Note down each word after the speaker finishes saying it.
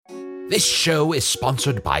This show is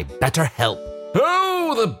sponsored by BetterHelp.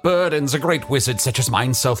 Oh, the burdens a great wizard such as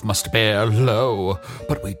myself must bear, lo.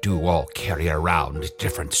 But we do all carry around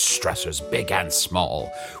different stressors, big and small.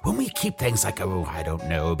 When we keep things like,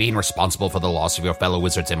 being responsible for the loss of your fellow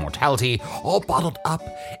wizard's immortality, all bottled up,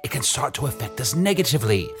 it can start to affect us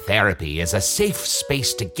negatively. Therapy is a safe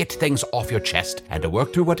space to get things off your chest and to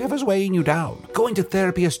work through whatever's weighing you down. Going to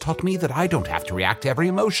therapy has taught me that I don't have to react to every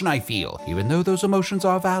emotion I feel, even though those emotions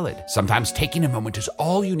are valid. Sometimes taking a moment is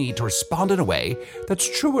all you need to respond in a way that's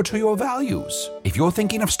truer to your values. If you're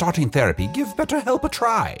thinking of starting therapy, give BetterHelp a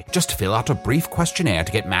try. Just fill out a brief questionnaire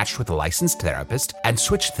to get matched with a licensed therapist and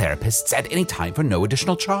switch therapists at any time for no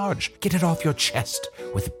additional charge. Get it off your chest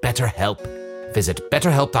with BetterHelp. Visit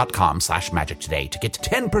betterhelp.com/magic today to get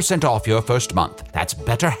 10% off your first month. That's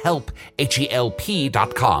BetterHelp,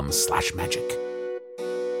 HELP.com/magic.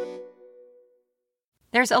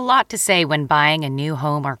 There's a lot to say when buying a new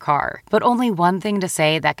home or car, but only one thing to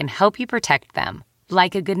say that can help you protect them.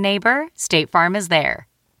 Like a good neighbor, State Farm is there.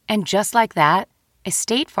 And just like that, a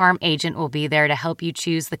State Farm agent will be there to help you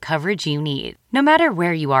choose the coverage you need, no matter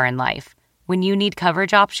where you are in life. When you need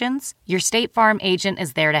coverage options, your State Farm agent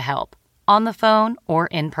is there to help, on the phone or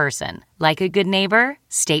in person. Like a good neighbor,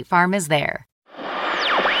 State Farm is there.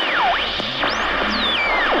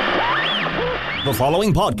 The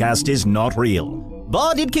following podcast is not real,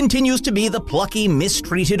 but it continues to be the plucky,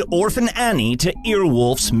 mistreated orphan Annie to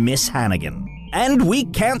Earwolf's Miss Hannigan. And we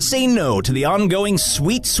can't say no to the ongoing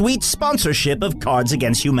sweet, sweet sponsorship of Cards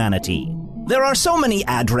Against Humanity. There are so many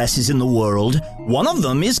addresses in the world. One of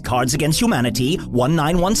them is Cards Against Humanity,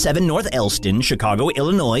 1917 North Elston, Chicago,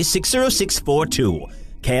 Illinois, 60642.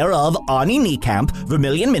 Care of Arnie Niekamp,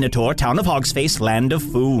 Vermilion Minotaur, Town of Hogsface, Land of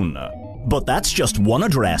Foon. But that's just one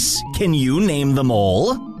address. Can you name them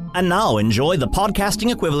all? And now enjoy the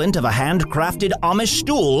podcasting equivalent of a handcrafted Amish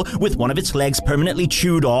stool with one of its legs permanently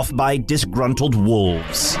chewed off by disgruntled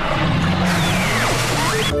wolves.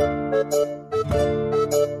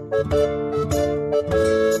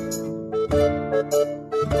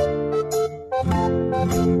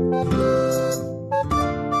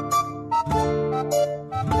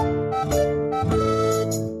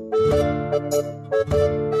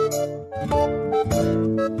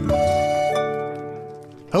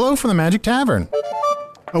 Hello from the Magic Tavern,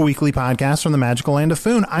 a weekly podcast from the magical land of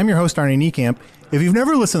Foon. I'm your host, Arnie Niekamp. If you've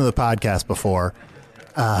never listened to the podcast before,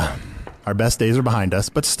 our best days are behind us,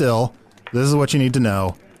 but still, this is what you need to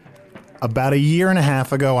know. About a year and a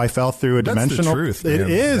half ago, I fell through a dimensional... That's the truth, man. It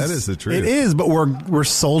is. That is the truth. It is, but we're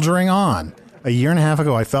soldiering on. A year and a half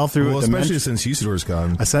ago, I fell through a especially since Usador's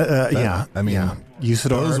gone. I said, Usador.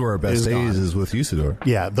 Those were our best days is with Usador.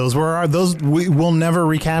 Yeah, we will never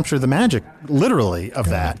recapture the magic, literally, of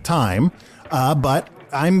that time. But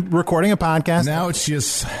I'm recording a podcast. Now it's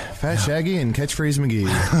just Fat Shaggy and Catchphrase McGee.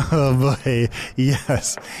 Oh, boy.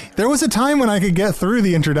 Yes. There was a time when I could get through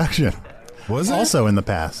the introduction. Was it? Also in the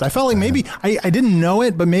past. I felt like maybe, I didn't know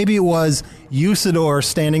it, but maybe it was Usador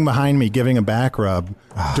standing behind me giving a back rub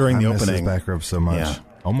during the opening. I miss his back rub so much. Yeah.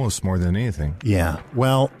 Almost more than anything. Yeah.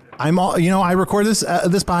 Well, I record this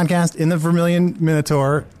podcast in the Vermilion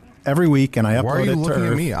Minotaur every week, and I upload it to Why are you looking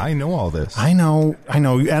Earth. at me? I know all this. I know,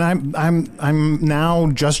 and I'm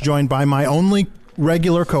now just joined by my only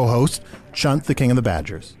regular co-host, Chunt, the King of the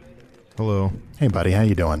Badgers. Hello. Hey, buddy, how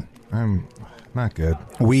you doing? I'm not good.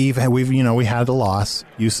 We had a loss.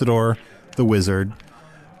 Usador, the wizard,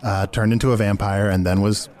 turned into a vampire and then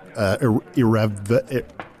was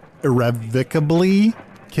irrevocably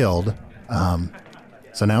killed.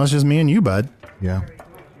 So now it's just me and you, bud. Yeah.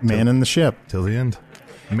 Manning the ship. Till the end.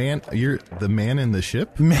 Man, you're the man in the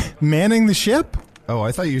ship? Manning the ship? Oh,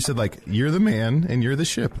 I thought you said, like, you're the man and you're the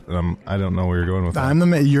ship. I don't know where you're going with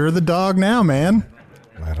that. You're the dog now, man.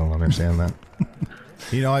 I don't understand that.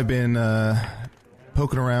 I've been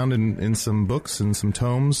poking around in some books and some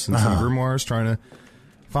tomes and some grimoires, trying to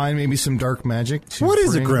find maybe some dark magic. What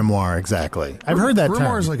is a grimoire exactly? I've heard that term.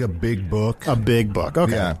 Grimoire is like a big book. A big book,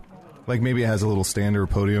 okay. Yeah. Like maybe it has a little stand or a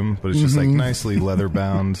podium, but it's just like nicely leather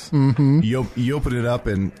bound. Mm-hmm. You open it up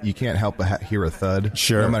and you can't help but hear a thud.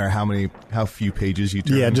 Sure. No matter how few pages you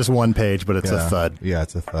turn. Yeah, just one page, but it's a thud. Yeah,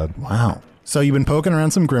 it's a thud. Wow. So you've been poking around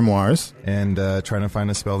some grimoires. And trying to find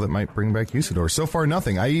a spell that might bring back Usador. So far,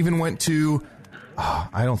 nothing. I even went to...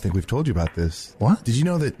 I don't think we've told you about this. What? Did you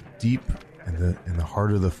know that deep in the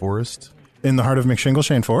heart of the forest... In the heart of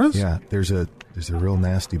McShingleshane Forest? Yeah, there's a real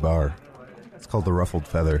nasty bar. It's called the Ruffled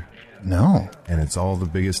Feather. No. And it's all the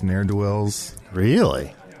biggest ne'er-do-wells.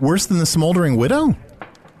 Really? Worse than the Smoldering Widow?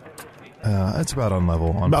 It's about on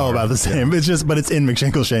level. About the same. It's just, but it's in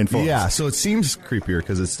McShinkleshane Forest. Yeah, so it seems creepier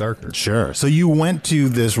because it's darker. Sure. So you went to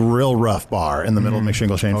this real rough bar in the middle of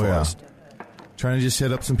McShinkleshane Forest. Yeah. Trying to just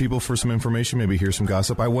hit up some people for some information, maybe hear some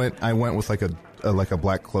gossip. I went with like a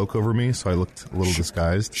black cloak over me, so I looked a little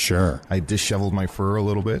disguised. Sure. I disheveled my fur a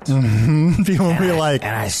little bit. People will be like,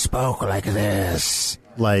 And I spoke like this.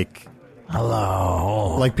 like,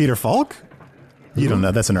 Hello. like Peter Falk? You don't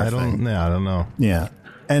know. That's an Earth thing. I don't know. Yeah.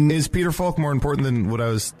 And Is Peter Falk more important than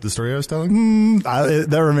the story I was telling? that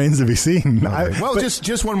remains to be seen. Okay.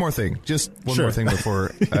 Just one more thing. Just one Sure. more thing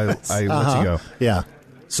before I let you go. Yeah.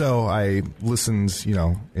 So I listened,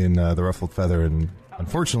 in The Ruffled Feather, and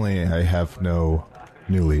unfortunately, I have no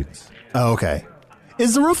new leads. Oh, okay.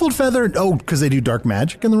 Is the Ruffled Feather... Oh, because they do dark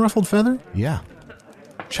magic in the Ruffled Feather? Yeah.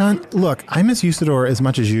 Sean, look, I miss Usador as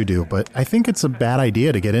much as you do, but I think it's a bad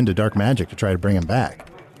idea to get into dark magic to try to bring him back.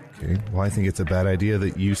 Okay. Well, I think it's a bad idea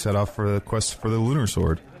that you set off for the quest for the Lunar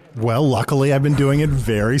Sword. Well, luckily, I've been doing it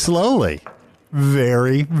very slowly.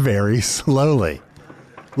 Very, very slowly.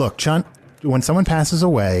 Look, Chunt, when someone passes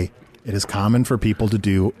away, it is common for people to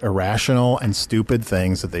do irrational and stupid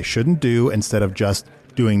things that they shouldn't do instead of just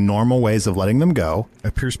doing normal ways of letting them go. I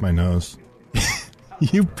pierced my nose.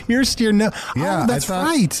 You pierced your nose. Yeah, oh, that's I thought-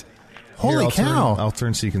 right. Holy cow. I'll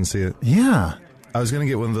turn so you can see it. Yeah. I was going to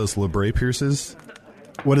get one of those labrae pierces.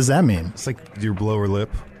 What does that mean? It's like your lower lip.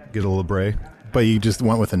 Get a labrae. But you just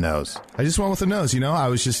went with the nose. I just went with the nose, I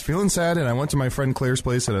was just feeling sad, and I went to my friend Claire's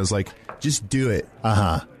place, and I was like, just do it.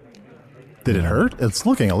 Uh-huh. Did it hurt? It's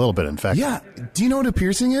looking a little bit infected. Yeah. Do you know what a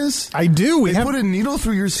piercing is? I do. They put a needle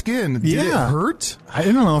through your skin. Did it hurt? I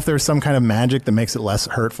don't know if there's some kind of magic that makes it less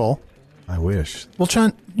hurtful. I wish. Well,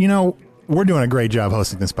 Chunt, we're doing a great job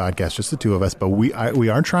hosting this podcast, just the two of us, but we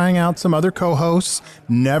are trying out some other co-hosts,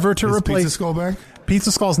 never to Is replace... Pizza Skull back?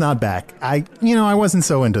 Pizza Skull's not back. I wasn't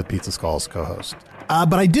so into Pizza Skull's co-host.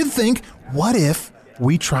 But I did think, what if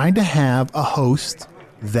we tried to have a host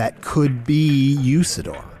that could be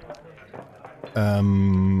Usador?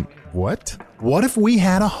 What? What if we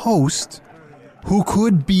had a host who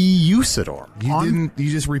could be Usador? You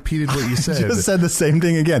just repeated what you said. I just said the same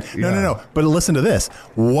thing again. No. But listen to this.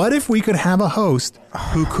 What if we could have a host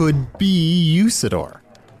who could be Usador?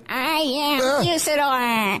 I am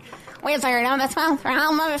Usador, wizard of the 12th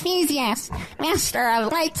realm of Ephesius, master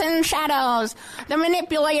of lights and shadows. The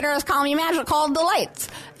manipulators call me magical delights.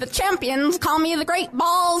 The champions call me the great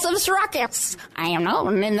balls of Syracuse. I am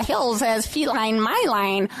known in the hills as feline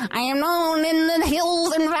myline. I am known in the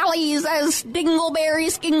hills and valleys as dingleberry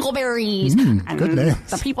skingleberries. Good names.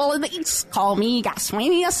 The people in the east call me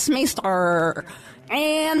Gaswanius Maester.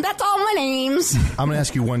 And that's all my names. I'm going to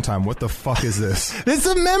ask you one time, what the fuck is this? It's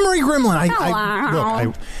a memory gremlin.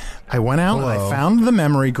 I went out and I found the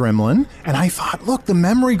memory gremlin, and I thought, look, the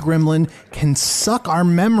memory gremlin can suck our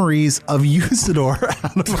memories of Usador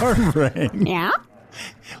out of our brain. Yeah?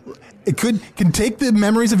 It can take the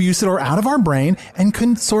memories of Usador out of our brain and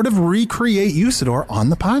can sort of recreate Usador on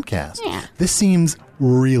the podcast. Yeah. This seems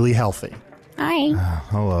really healthy. Hi.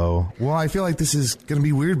 Hello. Well, I feel like this is going to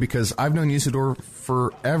be weird because I've known Usador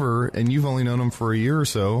forever, and you've only known him for a year or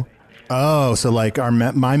so. Oh, so like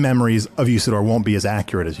my memories of Usador won't be as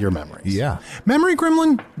accurate as your memories. Yeah. Memory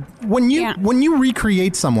gremlin, when you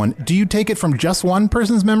recreate someone, do you take it from just one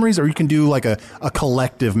person's memories, or you can do like a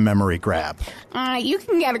collective memory grab? You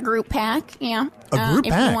can get a group pack, yeah. A group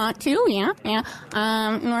if pack? you want to,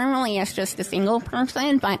 yeah. Normally it's just a single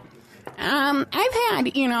person, but I've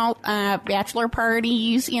had, bachelor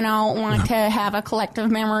parties, want to have a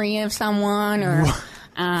collective memory of someone, or...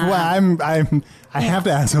 Well, I have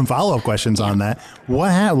to ask some follow-up questions on that.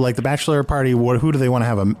 What happened? Like the bachelor party, who do they want to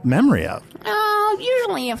have a memory of?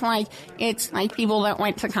 Usually if, it's, people that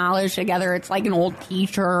went to college together, it's like an old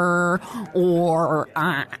teacher or,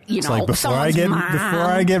 It's like before I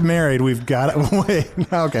mom. get married, we've got to wait.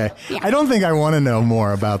 Okay. Yeah. I don't think I want to know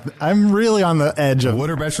more about I'm really on the edge of What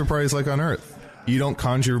are bachelor parties like on Earth? You don't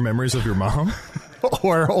conjure memories of your mom?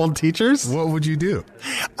 or old teachers. What would you do?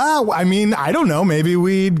 I don't know. Maybe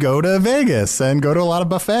we'd go to Vegas and go to a lot of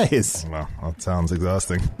buffets. Well, that sounds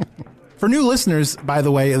exhausting. For new listeners, by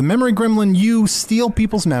the way, the Memory Gremlin, you steal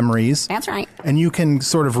people's memories. That's right. And you can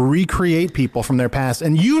sort of recreate people from their past.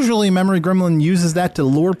 And usually Memory Gremlin uses that to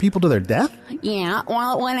lure people to their death? Yeah,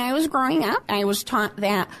 well, when I was growing up, I was taught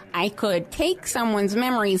that I could take someone's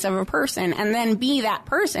memories of a person and then be that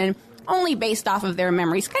person only based off of their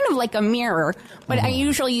memories, kind of like a mirror. But I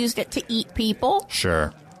usually used it to eat people.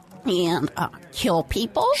 Sure. And kill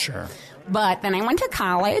people. Sure. But then I went to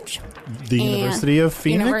college. The University of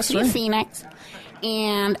Phoenix? University of right? Phoenix.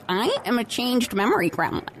 And I am a changed memory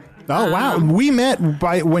gremlin. Oh, wow. We met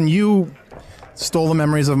when you stole the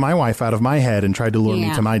memories of my wife out of my head and tried to lure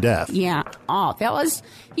me to my death. Yeah. Oh, that was,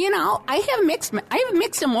 I have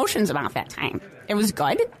mixed emotions about that time. It was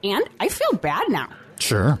good, and I feel bad now.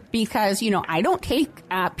 Sure. Because, I don't take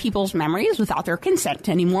people's memories without their consent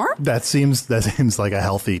anymore. That seems like a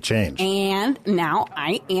healthy change. And now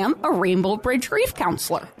I am a Rainbow Bridge grief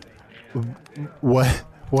counselor.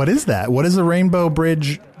 What is that? What is a Rainbow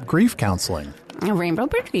Bridge grief counseling? A Rainbow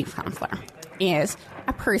Bridge grief counselor is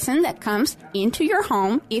a person that comes into your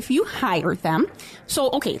home if you hire them. So,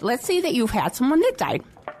 okay, let's say that you've had someone that died.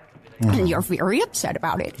 And you're very upset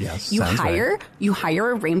about it. Yes, you hire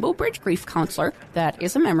a Rainbow Bridge grief counselor that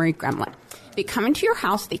is a memory gremlin. They come into your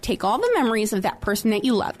house, they take all the memories of that person that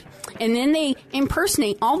you loved, and then they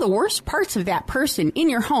impersonate all the worst parts of that person in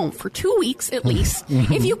your home for 2 weeks at least,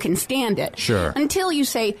 if you can stand it. Sure. Until you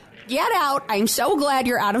say, "Get out, I'm so glad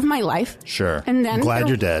you're out of my life." Sure. And then glad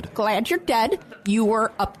you're dead. Glad you're dead. You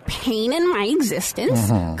were a pain in my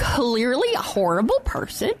existence, clearly a horrible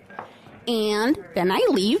person. And then I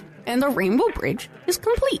leave, and the Rainbow Bridge is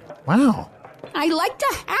complete. Wow. I like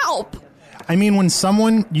to help. I mean, when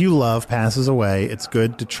someone you love passes away, it's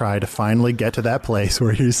good to try to finally get to that place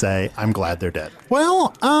where you say, "I'm glad they're dead."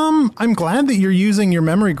 Well, I'm glad that you're using your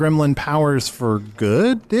memory gremlin powers for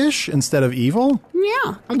good-ish instead of evil.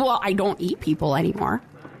 Yeah. Well, I don't eat people anymore.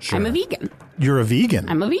 Sure. I'm a vegan. You're a vegan.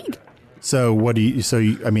 I'm a vegan. So what do you?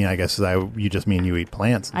 I guess you just mean you eat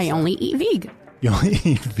plants. I only eat veg. You only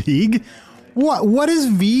eat veg? What is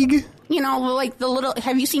veg? Like the little.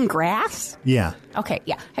 Have you seen grass? Yeah. Okay.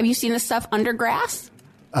 Yeah. Have you seen the stuff under grass?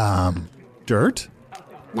 Dirt?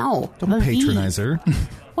 No. Don't patronize her.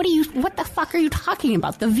 What the fuck are you talking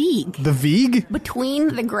about? The veg. The veg?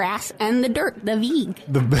 Between the grass and the dirt. The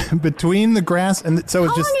veg. Between the grass and so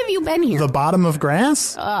it's How just long have you been here? the bottom of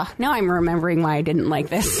grass? Now I'm remembering why I didn't like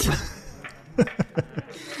this.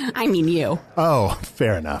 I mean you. Oh,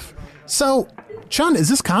 fair enough. So, Chun, is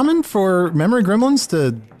this common for memory gremlins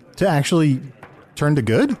to actually turn to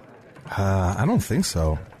good? I don't think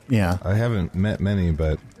so. Yeah. I haven't met many,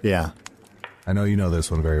 but Yeah. I know you know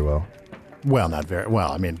this one very well. Well, not very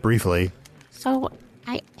well. I mean, briefly. So,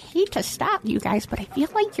 I hate to stop you guys, but I feel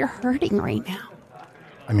like you're hurting right now.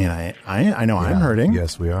 I mean, I know I'm hurting.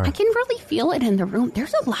 Yes, we are. I can really feel it in the room.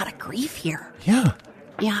 There's a lot of grief here. Yeah.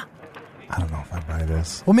 Yeah. I don't know if I buy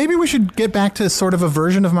this. Well, maybe we should get back to sort of a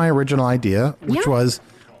version of my original idea, which was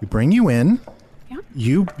we bring you in. Yeah.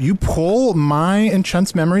 You pull my and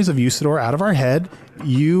Chun's memories of Usador out of our head.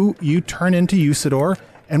 You turn into Usador,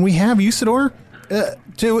 and we have Usador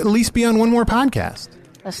to at least be on one more podcast.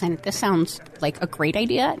 Listen, this sounds like a great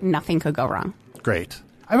idea. Nothing could go wrong. Great.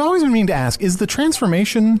 I've always been meaning to ask, is the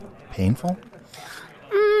transformation painful?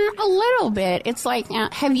 A little bit. It's like,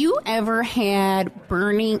 have you ever had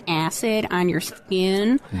burning acid on your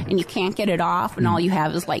skin and you can't get it off and all you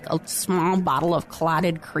have is like a small bottle of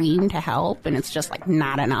clotted cream to help and it's just like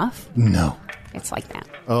not enough? No. It's like that.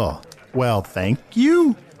 Oh, well, thank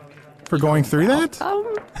you for going through that.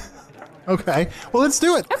 Okay. Well, let's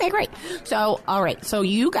do it. Okay, great. So, all right. So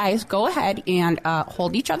you guys go ahead and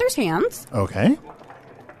hold each other's hands. Okay.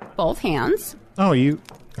 Both hands. Oh, you...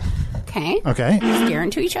 Okay. Okay. Stare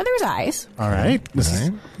into each other's eyes. All right.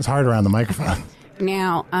 This is hard around the microphone.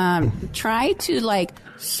 Now, try to, like,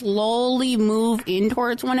 slowly move in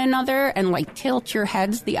towards one another and, like, tilt your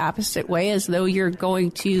heads the opposite way as though you're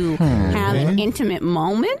going to have an intimate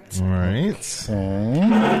moment. All right.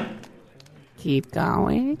 Keep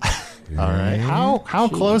going. All right. How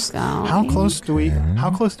close? going. How close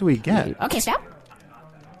do we get? Okay, stop.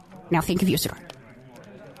 Now think of Usador.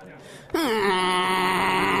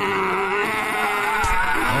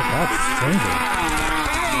 That's changing.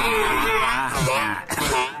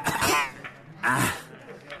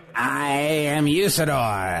 I am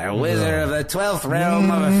Usador, wizard of the 12th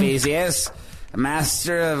realm of Ephesius,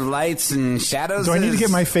 master of lights and shadows. Do I need to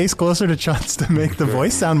get my face closer to Chun's to make the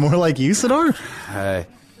voice sound more like Usador?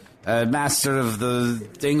 Master of the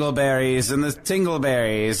dingleberries and the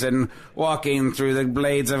tingleberries and walking through the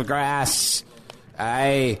blades of grass.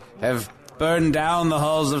 I have burned down the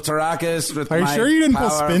halls of Tarakas with my Are you sure you didn't pull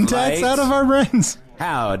power spin of tax light. out of our brains?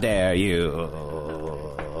 How dare you?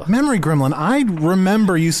 Memory Gremlin, I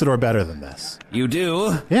remember Usador better than this. You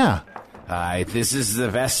do? Yeah. This is the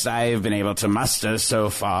best I've been able to muster so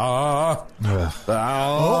far.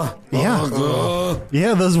 Yeah.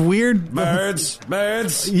 Yeah, those weird... Birds.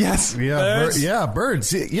 Yes. Yeah, Birds?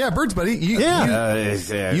 birds. Yeah, birds, buddy. You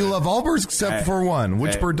love all birds except for one.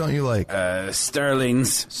 Which bird don't you like?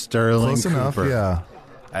 Sterlings. Sterling Close enough, Cooper. yeah.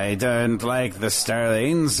 I don't like the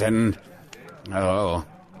Sterlings, and...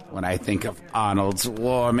 when I think of Arnold's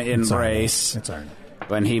warm embrace. It's Arnie.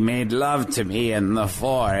 When he made love to me in the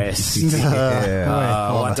forest.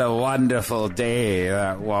 What a wonderful day.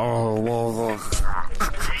 Okay.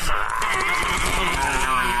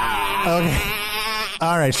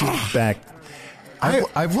 All right, she's back.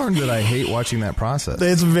 I've learned that I hate watching that process.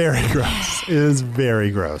 It's very gross. It is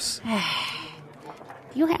very gross.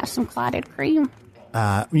 You have some clotted cream.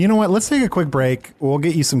 You know what? Let's take a quick break. We'll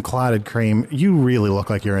get you some clotted cream. You really look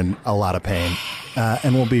like you're in a lot of pain.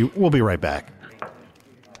 And we'll be right back.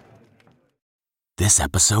 This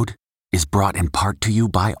episode is brought in part to you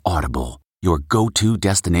by Audible, your go-to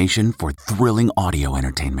destination for thrilling audio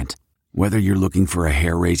entertainment. Whether you're looking for a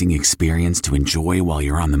hair-raising experience to enjoy while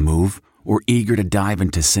you're on the move or eager to dive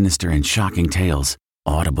into sinister and shocking tales,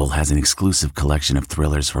 Audible has an exclusive collection of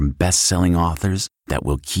thrillers from best-selling authors that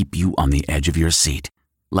will keep you on the edge of your seat.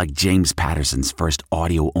 Like James Patterson's first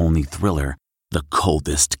audio-only thriller, The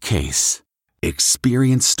Coldest Case.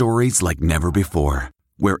 Experience stories like never before,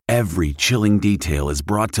 where every chilling detail is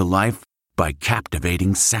brought to life by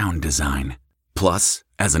captivating sound design. Plus,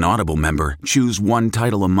 as an Audible member, choose one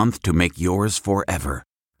title a month to make yours forever.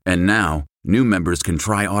 And now, new members can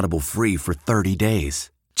try Audible free for 30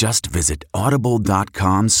 days. Just visit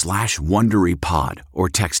audible.com/WonderyPod or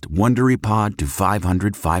text WonderyPod to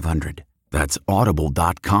 500-500. That's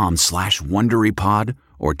audible.com/WonderyPod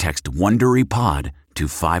or text WonderyPod to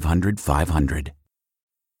 500-500.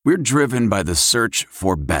 We're driven by the search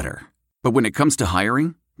for better. But when it comes to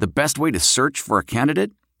hiring, the best way to search for a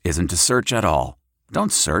candidate isn't to search at all.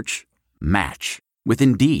 Don't search. Match with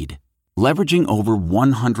Indeed. Leveraging over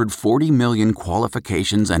 140 million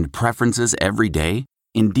qualifications and preferences every day,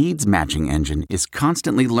 Indeed's matching engine is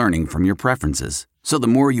constantly learning from your preferences. So the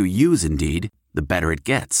more you use Indeed, the better it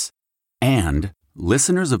gets. And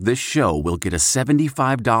listeners of this show will get a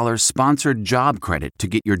 $75 sponsored job credit to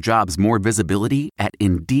get your jobs more visibility at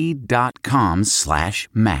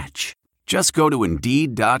Indeed.com/match. Just go to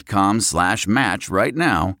Indeed.com/match right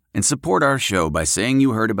now and support our show by saying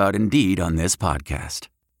you heard about Indeed on this podcast.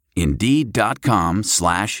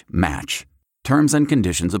 Indeed.com/match. Terms and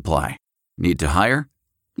conditions apply. Need to hire?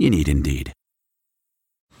 You need Indeed.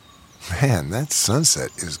 Man, that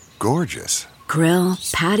sunset is gorgeous. Grill,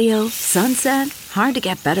 patio, sunset. Hard to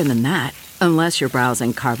get better than that. Unless you're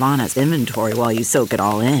browsing Carvana's inventory while you soak it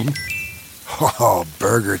all in. Oh,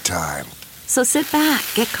 burger time. So sit back,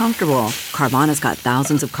 get comfortable. Carvana's got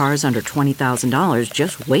thousands of cars under $20,000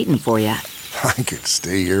 just waiting for you. I could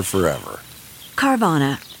stay here forever.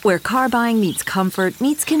 Carvana, where car buying meets comfort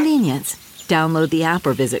meets convenience. Download the app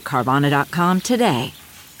or visit Carvana.com today.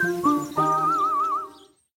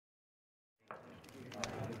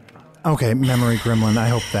 Okay, Memory Gremlin. I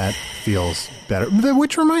hope that feels better.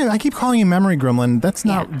 Which reminds me, I keep calling you Memory Gremlin. That's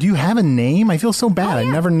not... Yeah. Do you have a name? I feel so bad. I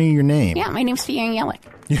never knew your name. Yeah, my name's Fiang Yellick.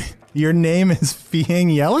 Your name is Fiang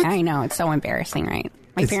Yellick? I know. It's so embarrassing, right?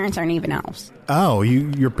 My parents aren't even elves. Oh,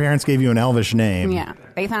 your parents gave you an elvish name. Yeah,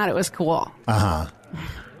 they thought it was cool. Uh-huh.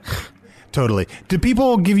 Totally. Did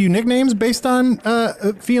people give you nicknames based on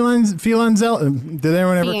felines? Did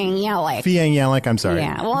anyone ever? Fiang Yellick. Fiang Yellick. I'm sorry.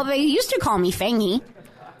 Yeah. Well, they used to call me Fangy.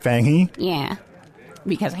 Fangy? Yeah,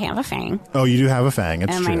 because I have a fang. Oh, you do have a fang.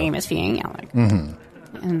 It's and true. My name is Fiang Yellick. Mm-hmm.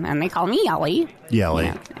 And then they call me Yelly. Yelly.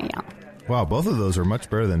 Yeah. Wow, both of those are much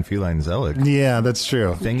better than Feline Zellick. Yeah, that's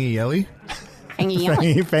true. Fangy Yelly? Fangy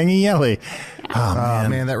Yelly. Fangy Yelly. Yeah. Oh,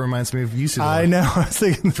 man, that reminds me of Usador. I know. I was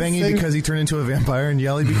thinking Fangy because he turned into a vampire, and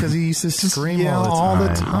Yelly because he used to scream all the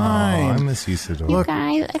time. Oh, I miss Usador. You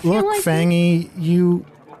guys, I feel like Fangy,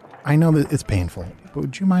 I know that it's painful, but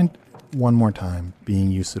would you mind one more time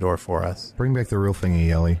being Usador for us? Bring back the real Fangy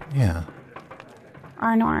Yelly. Yeah.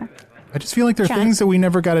 Arnor. I just feel like there are things that we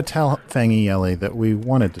never got to tell Fangy Yelly that we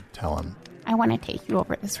wanted to tell him. I want to take you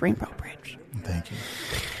over this rainbow bridge. Thank you.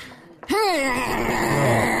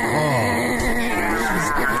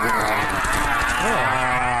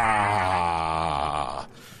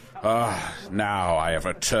 Now I have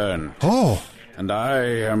returned. Oh. And I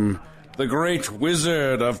am the great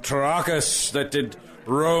wizard of Tarakas that did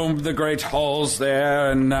roam the great halls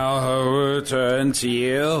there and now return to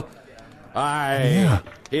you. Here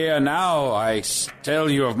now I tell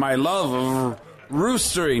you of my love of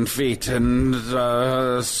roostering feet and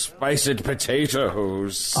spiced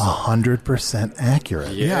potatoes. 100%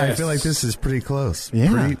 accurate. Yes. Yeah, I feel like this is pretty close.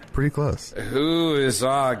 Yeah. Pretty close. Who is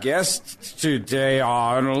our guest today,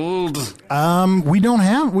 Arnold? We don't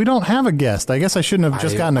have a guest. I guess I shouldn't have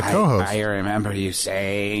just gotten a co-host. I remember you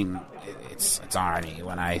saying it's Arnie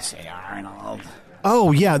when I say Arnold.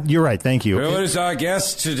 Oh, yeah, you're right. Thank you. Who is our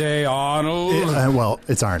guest today, Arnold? Well,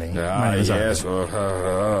 it's Arnie. My name is yes.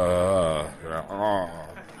 Arnie.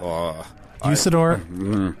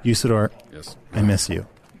 Usador, Yes. I miss you.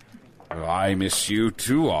 I miss you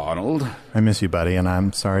too, Arnold. I miss you, buddy, and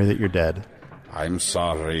I'm sorry that you're dead. I'm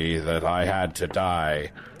sorry that I had to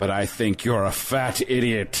die, but I think you're a fat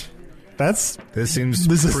idiot. This seems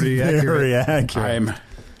This is pretty very accurate. accurate.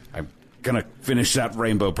 I'm gonna finish that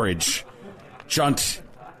rainbow bridge. Chunt,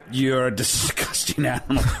 you're a disgusting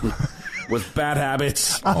animal with bad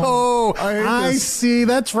habits. Oh, I this. see.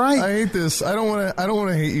 That's right. I hate this. I don't want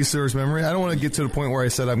to hate Usador's memory. I don't want to get to the point where I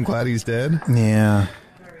said I'm glad he's dead. Yeah,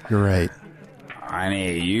 you're right.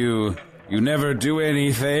 Honey, you never do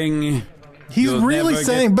anything. He's You'll really never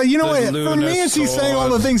saying, get but you know the what? For me, lunar it's he's saying all the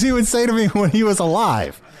sword. things he would say to me when he was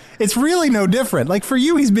alive. It's really no different. Like for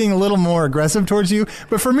you, he's being a little more aggressive towards you,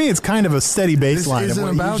 but for me, it's kind of a steady baseline. This of isn't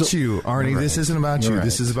what he about usually- you, Arnie. This isn't about you. Right.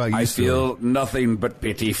 This is about you. I feel nothing but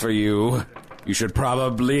pity for you. You should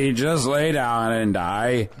probably just lay down and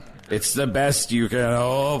die. It's the best you can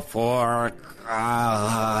hope for.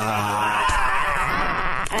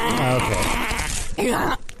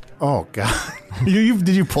 Okay. Oh God! Did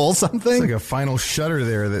you pull something? It's like a final shudder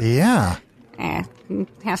there. That Yeah.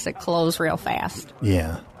 Has to close real fast.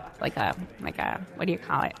 Yeah. Like a, what do you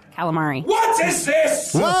call it? Calamari. What is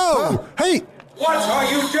this? Whoa! Hey! What are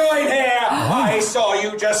you doing here? I saw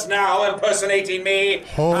you just now impersonating me.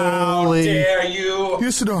 How Holy- dare you?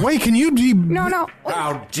 Usador. Wait, can you be? No.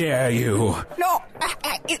 How dare you? No,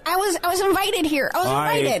 I was invited here. I was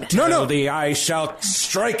invited. Tell thee I shall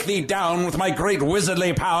strike thee down with my great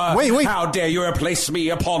wizardly power. Wait. How dare you replace me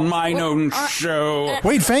upon mine own show?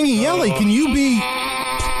 Wait, Fangy Yelly, can you be?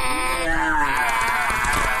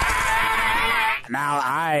 Now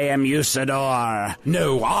I am Usador.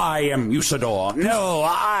 No, I am Usador. No,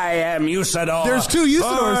 I am Usador. There's two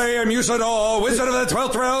Usadors. I am Usador, wizard of the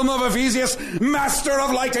 12th realm of Ephesius, master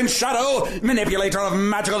of light and shadow, manipulator of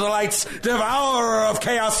magical delights, devourer of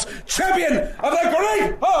chaos, champion of the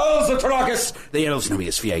great halls of Tarakis. The elves know me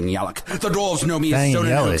as Fiang Yalak. The dwarves know me as Fiang Stonen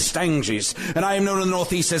Yalak. Stanges. And I am known in the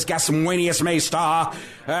northeast as Gasmwanius Maystar.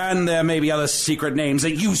 And there may be other secret names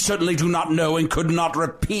that you certainly do not know and could not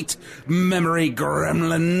repeat. Memory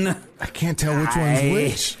Gremlin. I can't tell which one's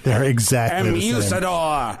which. They're exactly am the same.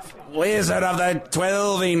 Usador, wizard of the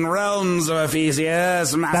 12 realms of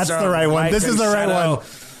Ephesius, master That's the right of one. light This is and the right shadow, one.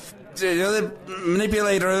 the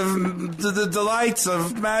manipulator of the delights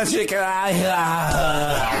of magic.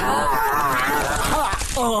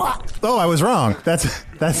 Oh, I was wrong. That's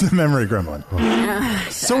the memory gremlin.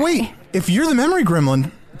 So wait, if you're the memory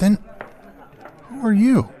gremlin, then who are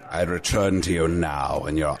you? I return to you now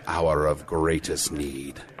in your hour of greatest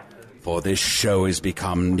need, for this show has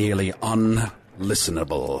become nearly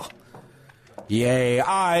unlistenable. Yea,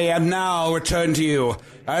 I am now returned to you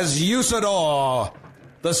as Usador,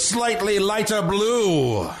 the slightly lighter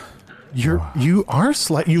blue. You are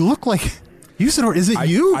slight. You look like Usador. Is it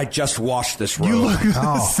you? I just washed this robe. You look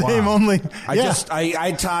the same. wow. Only I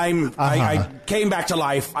had time. I came back to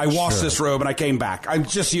life. I washed this robe and I came back. I'm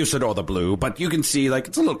just Usador the blue, but you can see like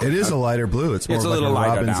it's a little. It is a lighter blue. It's more It's a like little a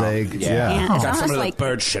lighter robin's now. egg. Yeah. Got It's some almost of like- the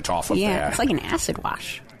bird shit off of there. It's like an acid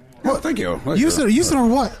wash. Oh, thank you. Usador.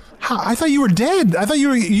 What? How? I thought you were dead. I thought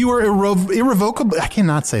you were irrevocably. I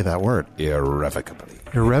cannot say that word. Irrevocably.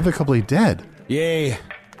 Irrevocably dead. Yea,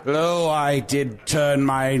 lo, I did turn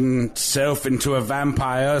myself into a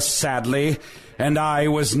vampire, sadly, and I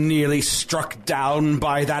was nearly struck down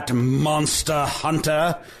by that monster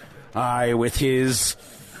hunter. I, with his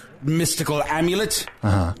mystical amulet.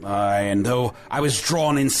 And though I was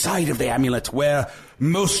drawn inside of the amulet, where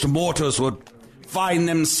most mortals would find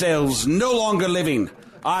themselves no longer living,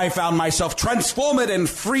 I found myself transformed and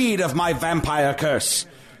freed of my vampire curse.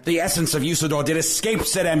 The essence of Usador did escape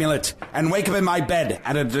said amulet and wake up in my bed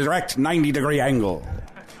at a direct 90-degree angle.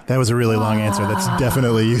 That was a really long answer. That's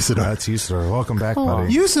definitely Usador. That's Usador. Welcome back,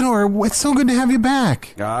 buddy. Usador, it's so good to have you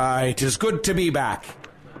back. It is good to be back,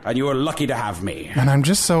 and you are lucky to have me. And I'm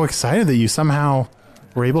just so excited that you somehow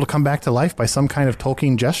were able to come back to life by some kind of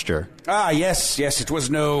Tolkien gesture. Yes, it was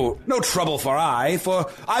no trouble for I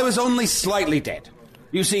was only slightly dead.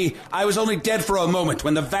 You see, I was only dead for a moment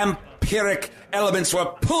when the vampiric elements were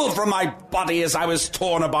pulled from my body as I was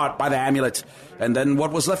torn apart by the amulet. And then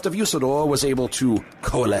what was left of Usador was able to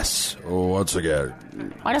coalesce once again.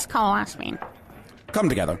 What does coalesce mean? Come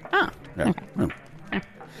together. Oh. Yeah.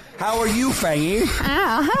 How are you, Fangy?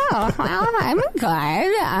 Oh, well, I'm good.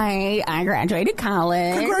 I graduated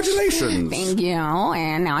college. Congratulations. Thank you.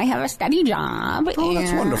 And now I have a steady job. Oh,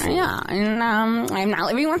 that's wonderful. Yeah, and I'm not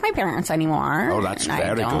living with my parents anymore. Oh, that's And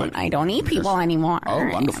very good. I don't eat people anymore. Oh,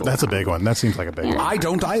 wonderful. That's a big one. That seems like a big one. I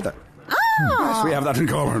don't either. Yes, we have that in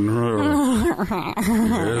common.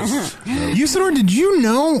 Yes. Usador, did you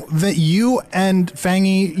know that you and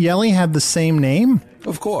Fangy Yelly had the same name?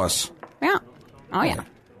 Of course. Yeah. Oh, yeah.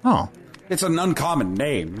 Oh. It's an uncommon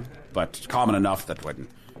name, but common enough that when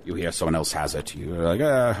you hear someone else has it, you're like,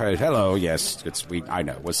 hello, yes, I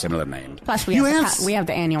know, we're similar names. Plus, we have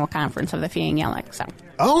the annual conference of the Fiang Yellick, so.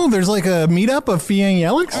 Oh, there's like a meetup of Fiang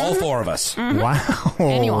Yellicks? All four of us. Mm-hmm. Wow.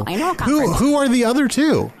 Annual conference. Who are the other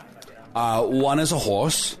two? One is a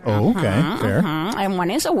horse. Oh, okay, fair. And one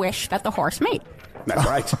is a wish that the horse made. That's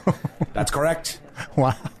right. That's correct.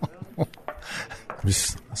 Wow. I'm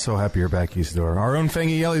just so happy you're back, Usador. Our own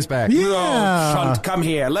Fangy Yelly's back. Yeah. Oh, Chunt, come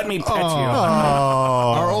here. Let me pet you.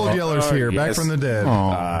 Our old Yeller's here, back yes. from the dead.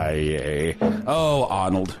 Yay. Oh,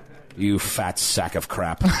 Arnold, you fat sack of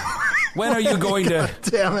crap. When are you going to?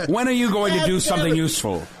 Damn it. When are you going to do something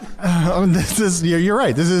useful? You're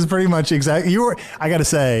right. This is pretty much exactly. I got to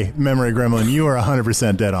say, Memory Gremlin, you are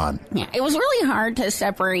 100% dead on. Yeah, it was really hard to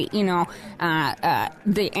separate,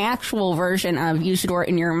 the actual version of Usador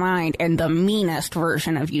in your mind and the meanest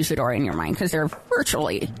version of Usador in your mind, because they're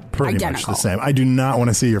virtually Pretty identical. much the same. I do not want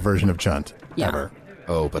to see your version of Chunt. Yeah. Ever.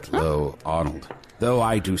 Oh, but lo, Arnold, though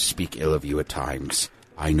I do speak ill of you at times,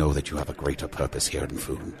 I know that you have a greater purpose here in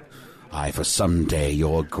Foon. For some day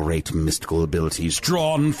your great mystical abilities,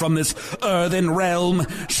 drawn from this earthen realm,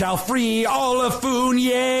 shall free all of Foon.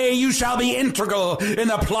 Yea, you shall be integral in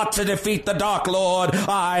the plot to defeat the Dark Lord.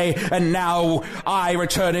 And now I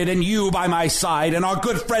return it, and you by my side, and our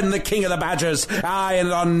good friend, the King of the Badgers,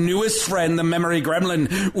 and our newest friend, the Memory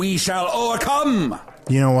Gremlin, we shall overcome.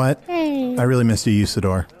 You know what? Hey. I really missed you,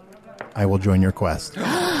 Usador. I will join your quest.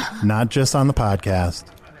 Not just on the podcast.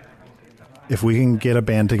 If we can get a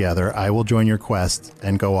band together, I will join your quest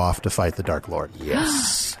and go off to fight the Dark Lord.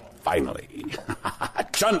 Yes, finally.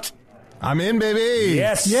 Chunt! I'm in, baby!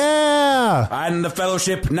 Yes! Yeah! And the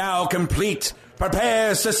fellowship now complete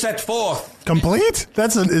prepares to set forth. Complete?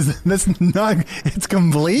 That's not, it's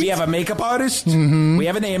complete? We have a makeup artist. Mm-hmm. We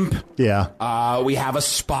have an imp. Yeah. We have a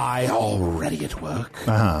spy already at work.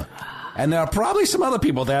 Uh-huh. And there are probably some other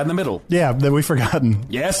people there in the middle. Yeah, that we've forgotten.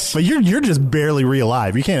 Yes. But you're just barely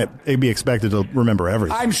re-alive. You can't be expected to remember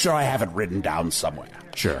everything. I'm sure I have it written down somewhere.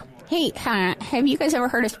 Sure. Hey, have you guys ever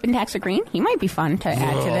heard of Spintax Green? He might be fun to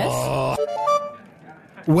add to this.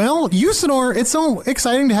 Well, Usador, it's so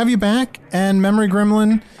exciting to have you back. And Memory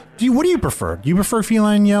Gremlin, what do you prefer? Do you prefer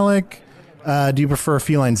Feline Yellick? Do you prefer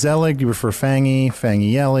Feline Zellick? Do you prefer Fangy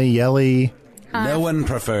Yelly? No one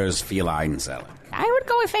prefers Feline Zellick. I would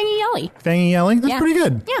go with Fangy Yelly. Fangy Yelly? That's pretty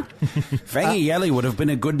good. Yeah. Fangy Yelly would have been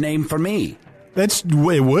a good name for me. It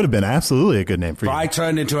would have been absolutely a good name for you. I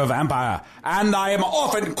turned into a vampire, and I am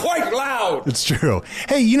often quite loud. It's true.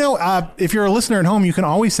 Hey, if you're a listener at home, you can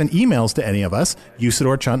always send emails to any of us,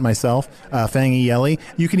 Usador, Chunt, myself, Fangy Yelly.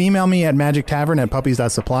 You can email me at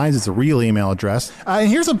magictavern@puppies.supplies. It's a real email address. And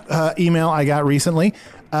here's an email I got recently.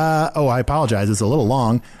 I apologize. It's a little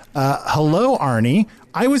long. Hello, Arnie.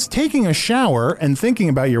 I was taking a shower and thinking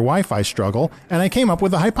about your Wi-Fi struggle, and I came up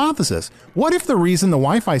with a hypothesis. What if the reason the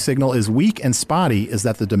Wi-Fi signal is weak and spotty is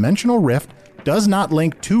that the dimensional rift does not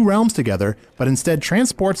link two realms together, but instead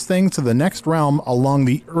transports things to the next realm along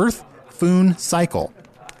the Earth-Foon cycle?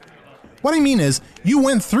 What I mean is, you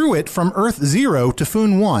went through it from Earth 0 to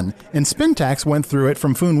Foon 1, and Spintax went through it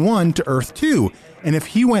from Foon 1 to Earth 2, and if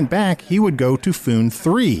he went back, he would go to Foon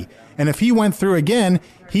 3. And if he went through again,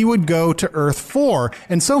 he would go to Earth 4,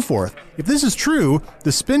 and so forth. If this is true,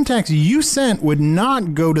 the Spintax you sent would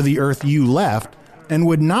not go to the Earth you left, and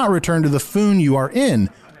would not return to the Foon you are in,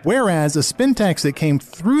 whereas a Spintax that came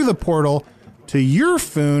through the portal to your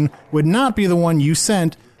Foon would not be the one you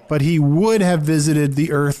sent, but he would have visited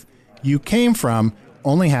the Earth you came from,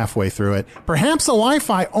 only halfway through it. Perhaps the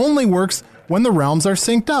Wi-Fi only works when the realms are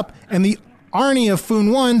synced up, and the Arnie of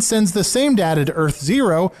Foon 1 sends the same data to Earth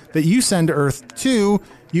 0 that you send to Earth 2.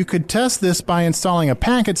 You could test this by installing a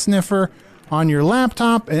packet sniffer on your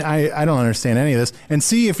laptop. I don't understand any of this. And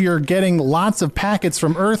see if you're getting lots of packets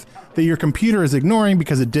from Earth that your computer is ignoring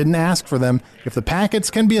because it didn't ask for them. If the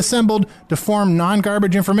packets can be assembled to form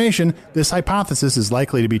non-garbage information, this hypothesis is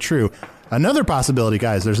likely to be true. Another possibility,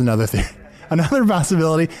 guys, there's another thing. Another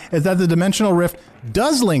possibility is that the dimensional rift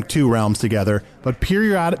does link two realms together, but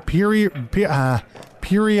periodically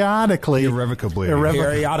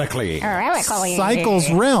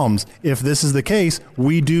cycles realms. If this is the case,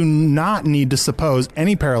 we do not need to suppose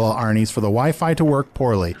any parallel Arnies for the Wi-Fi to work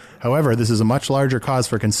poorly. However, this is a much larger cause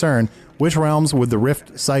for concern. Which realms would the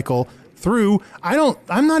rift cycle through?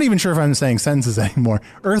 I'm not even sure if I'm saying sentences anymore.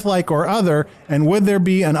 Earth-like or other, and would there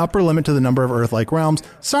be an upper limit to the number of Earth-like realms?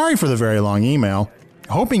 Sorry for the very long email.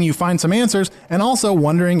 hoping you find some answers, and also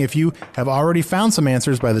wondering if you have already found some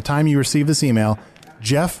answers by the time you receive this email.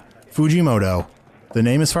 Jeff Fujimoto. The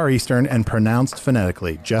name is Far Eastern and pronounced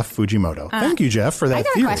phonetically. Jeff Fujimoto. Thank you, Jeff, for that I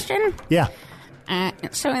got theory. a question. Yeah.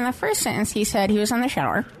 So in the first sentence, he said he was in the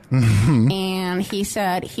shower, and he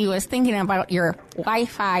said he was thinking about your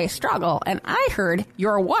Wi-Fi struggle, and I heard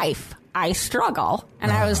your wife, I struggle,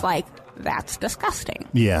 and I was like, that's disgusting.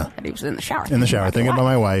 Yeah. That he was in the shower. In the shower, thinking about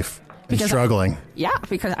my wife and struggling.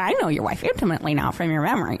 Because I know your wife intimately now from your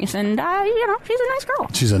memories, and, she's a nice girl.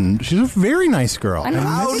 She's a very nice girl. And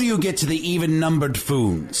how do you get to the even-numbered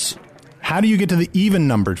foons? How do you get to the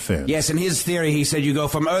even-numbered foons? Yes, in his theory, he said you go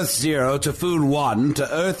from Earth 0 to Foon 1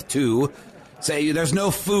 to Earth 2. Say there's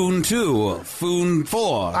no Foon 2, Foon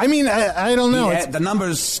 4. I mean, I don't know. The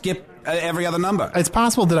numbers skip every other number. It's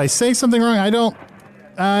possible. Did I say something wrong?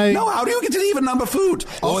 No, how do you get to the even number food?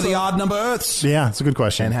 Or the odd number Earths? Yeah, it's a good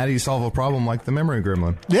question. And how do you solve a problem like the memory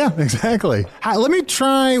gremlin? Yeah, exactly. Let me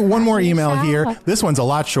try one more email here. This one's a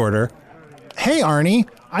lot shorter. Hey, Arnie,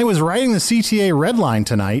 I was riding the CTA Red Line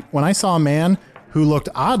tonight when I saw a man who looked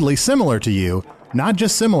oddly similar to you. Not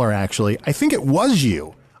just similar, actually. I think it was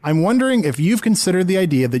you. I'm wondering if you've considered the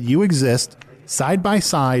idea that you exist side by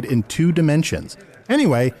side in 2 dimensions.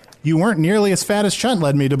 Anyway, you weren't nearly as fat as Chunt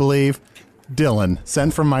led me to believe. Dylan,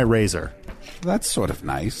 sent from my razor. That's sort of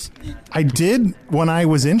nice. I did, when I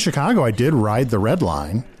was in Chicago, I did ride the Red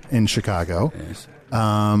Line in Chicago. Yes.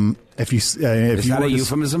 Is that a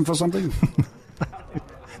euphemism for something?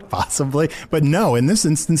 Possibly. But no, in this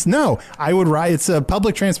instance, no. I would ride, it's a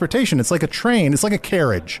public transportation. It's like a train. It's like a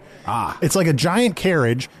carriage. It's like a giant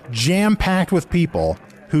carriage jam-packed with people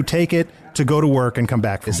who take it to go to work and come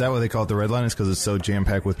back. Is that what they call it, the Red Line? Is because it's so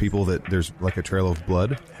jam-packed with people that there's like a trail of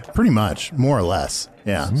blood? Pretty much, more or less.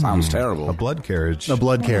 Yeah. Sounds terrible. A blood carriage. A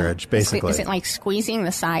blood carriage, basically. Is it like squeezing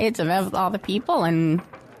the sides of all the people and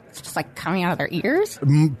it's just like coming out of their ears?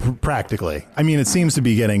 Practically. I mean, it seems to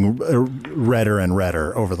be getting redder and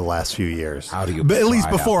redder over the last few years. How do you But at least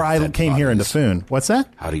before I came here into Foon. What's that?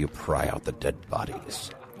 How do you pry out the dead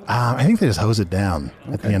bodies? I think they just hose it down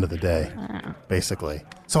at the end of the day, basically.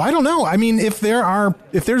 So I don't know. I mean, if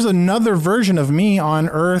there's another version of me on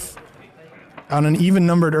Earth, on an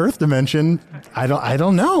even-numbered Earth dimension, I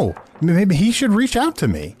don't know. Maybe he should reach out to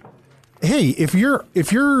me. Hey, if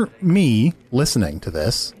you're me listening to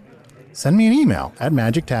this, send me an email at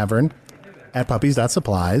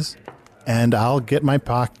magictavern@puppies.supplies, and I'll get my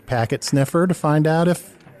packet sniffer to find out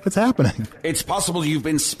if it's happening. It's possible you've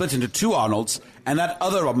been split into 2 Arnolds, and that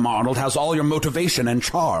other Arnold has all your motivation and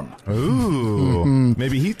charm. Ooh.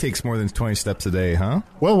 Maybe he takes more than 20 steps a day, huh?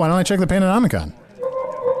 Well, why don't I check the Panonomicon?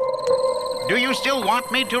 Do you still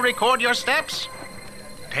want me to record your steps?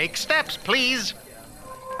 Take steps, please.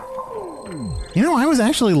 You know, I was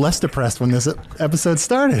actually less depressed when this episode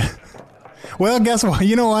started. Well, guess what?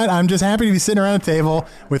 You know what? I'm just happy to be sitting around a table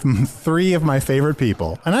with 3 of my favorite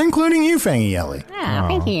people. And I'm including you, Fangy Yelly. Yeah,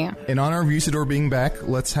 thank you. In honor of Usador being back,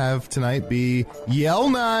 let's have tonight be Yell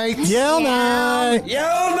Night! Yell Night!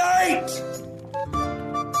 Yell Night!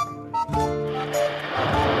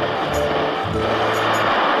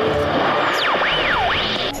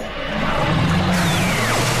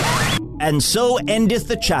 And so endeth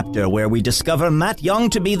the chapter where we discover Matt Young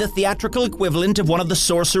to be the theatrical equivalent of one of the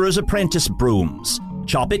Sorcerer's Apprentice brooms.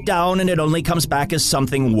 Chop it down and it only comes back as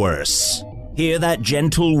something worse. Hear that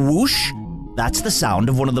gentle whoosh? That's the sound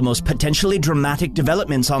of one of the most potentially dramatic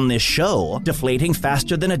developments on this show, deflating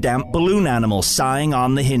faster than a damp balloon animal sighing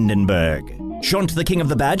on the Hindenburg. Shunt the King of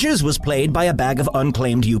the Badgers was played by a bag of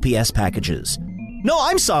unclaimed UPS packages. No,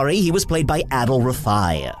 I'm sorry, he was played by Adol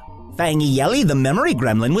Rafai. Fangy Yelly, the memory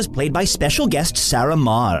gremlin, was played by special guest Sarah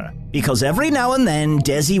Marr, because every now and then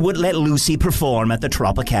Desi would let Lucy perform at the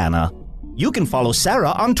Tropicana. You can follow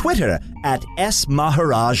Sarah on Twitter at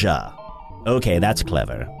 @smaharaja. Okay, that's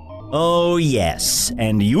clever. Oh yes,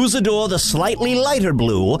 and Usador the slightly lighter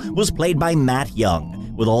blue was played by Matt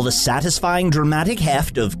Young, with all the satisfying dramatic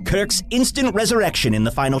heft of Kirk's instant resurrection in the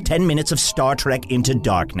final 10 minutes of Star Trek Into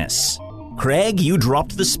Darkness. Craig, you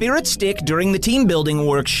dropped the spirit stick during the team building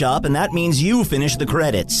workshop, and that means you finished the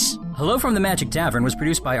credits. Hello from the Magic Tavern was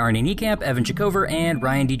produced by Arnie Niekamp, Evan Chikover, and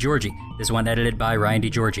Ryan DiGiorgi. This one edited by Ryan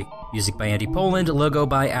DiGiorgi. Music by Andy Poland, logo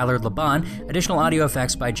by Allard Laban, additional audio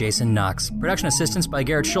effects by Jason Knox. Production assistance by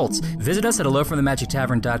Garrett Schultz. Visit us at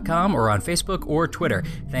hellofromthemagictavern.com or on Facebook or Twitter.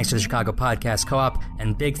 Thanks to the Chicago Podcast Co-op,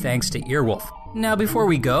 and big thanks to Earwolf. Now, before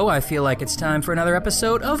we go, I feel like it's time for another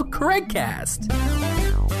episode of Craigcast.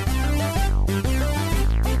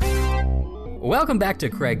 Welcome back to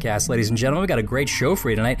Craigcast, ladies and gentlemen. We got a great show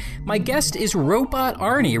for you tonight. My guest is Robot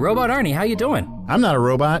Arnie. Robot Arnie, how you doing? I'm not a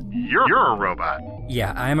robot. You're a robot.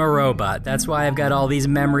 Yeah, I'm a robot. That's why I've got all these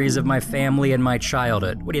memories of my family and my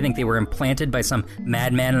childhood. What do you think, they were implanted by some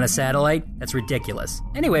madman in a satellite? That's ridiculous.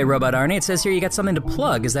 Anyway, Robot Arnie, it says here you got something to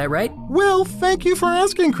plug, is that right? Well, thank you for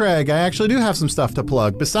asking, Craig. I actually do have some stuff to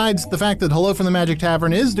plug. Besides the fact that Hello from the Magic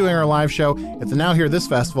Tavern is doing our live show at the Now Hear This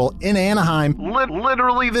Festival in Anaheim,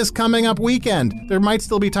 literally this coming up weekend. There might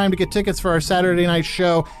still be time to get tickets for our Saturday night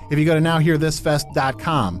show if you go to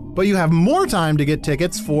nowhearthisfest.com. But you have more time to get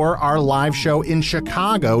tickets for our live show in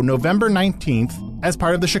Chicago, November 19th, as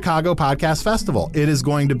part of the Chicago Podcast Festival. It is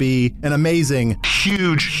going to be an amazing,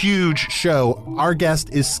 huge show. Our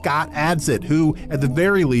guest is Scott Adsit, who, at the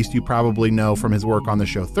very least, you probably know from his work on the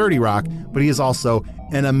show 30 Rock, but he is also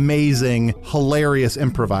an amazing, hilarious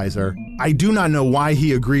improviser. I do not know why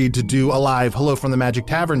he agreed to do a live Hello from the Magic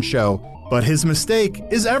Tavern show, but his mistake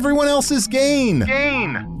is everyone else's gain.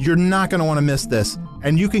 You're not going to want to miss this.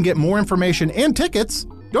 And you can get more information and tickets.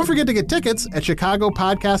 Don't forget to get tickets at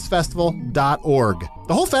chicagopodcastfestival.org.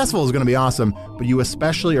 The whole festival is going to be awesome, but you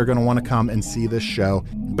especially are going to want to come and see this show.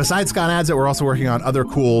 Besides Scott Adsit, we're also working on other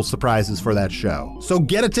cool surprises for that show. So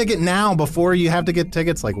get a ticket now before you have to get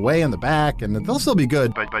tickets like way in the back, and they'll still be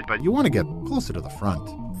good, but you want to get closer to the front.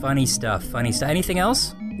 Funny stuff. Anything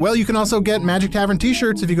else? Well, you can also get Magic Tavern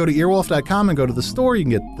t-shirts if you go to earwolf.com and go to the store. You can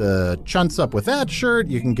get the Chunts Up With That shirt.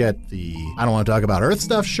 You can get the I Don't Want to Talk About Earth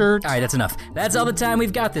Stuff shirt. All right, that's enough. That's all the time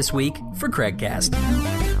we've got this week for Craigcast.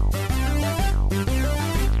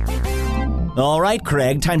 All right,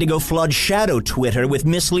 Craig, time to go flood Shadow Twitter with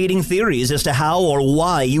misleading theories as to how or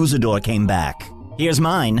why Usador came back. Here's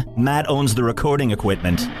mine. Matt owns the recording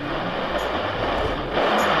equipment.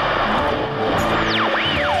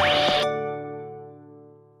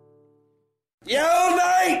 Yell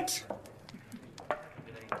Knight!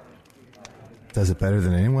 Does it better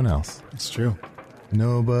than anyone else. It's true.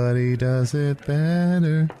 Nobody does it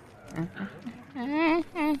better.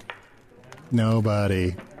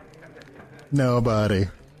 Nobody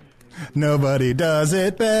does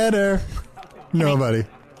it better. Nobody.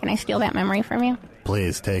 Can I steal that memory from you?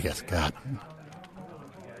 Please take it, God.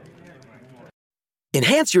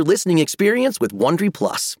 Enhance your listening experience with Wondery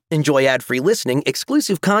Plus. Enjoy ad-free listening,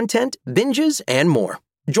 exclusive content, binges, and more.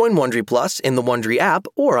 Join Wondery Plus in the Wondery app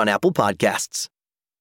or on Apple Podcasts.